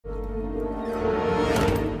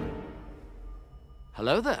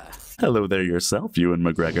Hello there. Hello there yourself, Ewan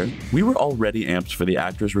McGregor. We were already amped for the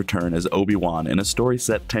actor's return as Obi-Wan in a story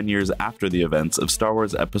set 10 years after the events of Star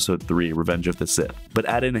Wars Episode 3 Revenge of the Sith. But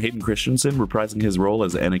add in Hayden Christensen reprising his role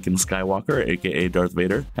as Anakin Skywalker, aka Darth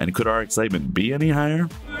Vader, and could our excitement be any higher?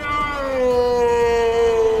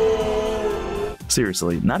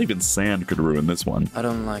 Seriously, not even sand could ruin this one. I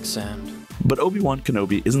don't like sand. But Obi-Wan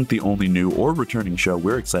Kenobi isn't the only new or returning show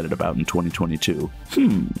we're excited about in 2022.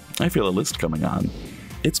 I feel a list coming on.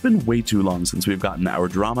 It's been way too long since we've gotten our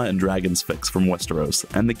drama and dragons fix from Westeros,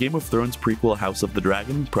 and the Game of Thrones prequel House of the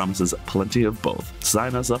Dragon promises plenty of both.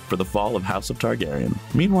 Sign us up for the fall of House of Targaryen.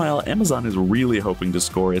 Meanwhile, Amazon is really hoping to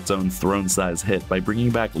score its own throne-size hit by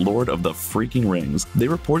bringing back Lord of the freaking Rings. They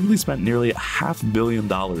reportedly spent nearly $500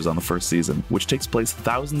 million on the first season, which takes place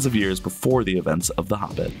thousands of years before the events of The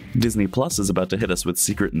Hobbit. Disney Plus is about to hit us with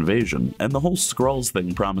Secret Invasion, and the whole Skrulls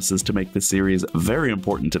thing promises to make the series very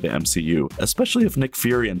important to the MCU, especially if Nick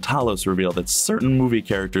Fury and Talos reveal that certain movie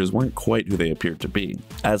characters weren't quite who they appeared to be.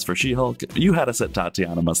 As for She-Hulk, you had us at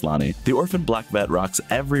Tatiana Maslany. The orphan black vet rocks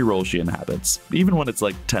every role she inhabits, even when it's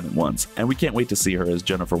like 10 at once, and we can't wait to see her as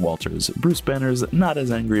Jennifer Walters, Bruce Banner's not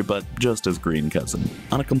as angry but just as green cousin.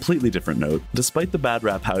 On a completely different note, despite the bad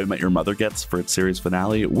rap How I Met Your Mother gets for its series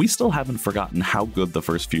finale, we still haven't forgotten how good the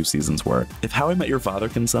first few seasons were. If How I Met Your Father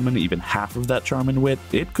can summon even half of that charm and wit,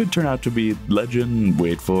 it could turn out to be legend,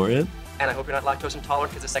 wait for it. And I hope you're not lactose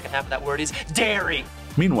intolerant because the second half of that word is dairy.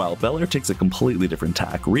 Meanwhile, Bel-Air takes a completely different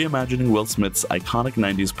tack, reimagining Will Smith's iconic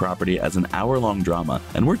 90s property as an hour-long drama,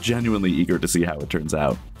 and we're genuinely eager to see how it turns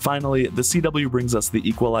out. Finally, the CW brings us The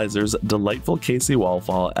Equalizer's delightful Casey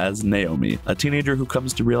Wallfall as Naomi, a teenager who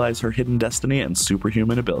comes to realize her hidden destiny and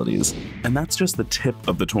superhuman abilities. And that's just the tip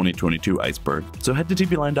of the 2022 iceberg, so head to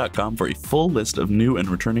TVLine.com for a full list of new and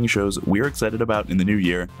returning shows we're excited about in the new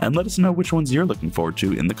year, and let us know which ones you're looking forward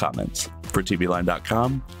to in the comments. For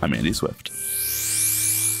TVLine.com, I'm Andy Swift.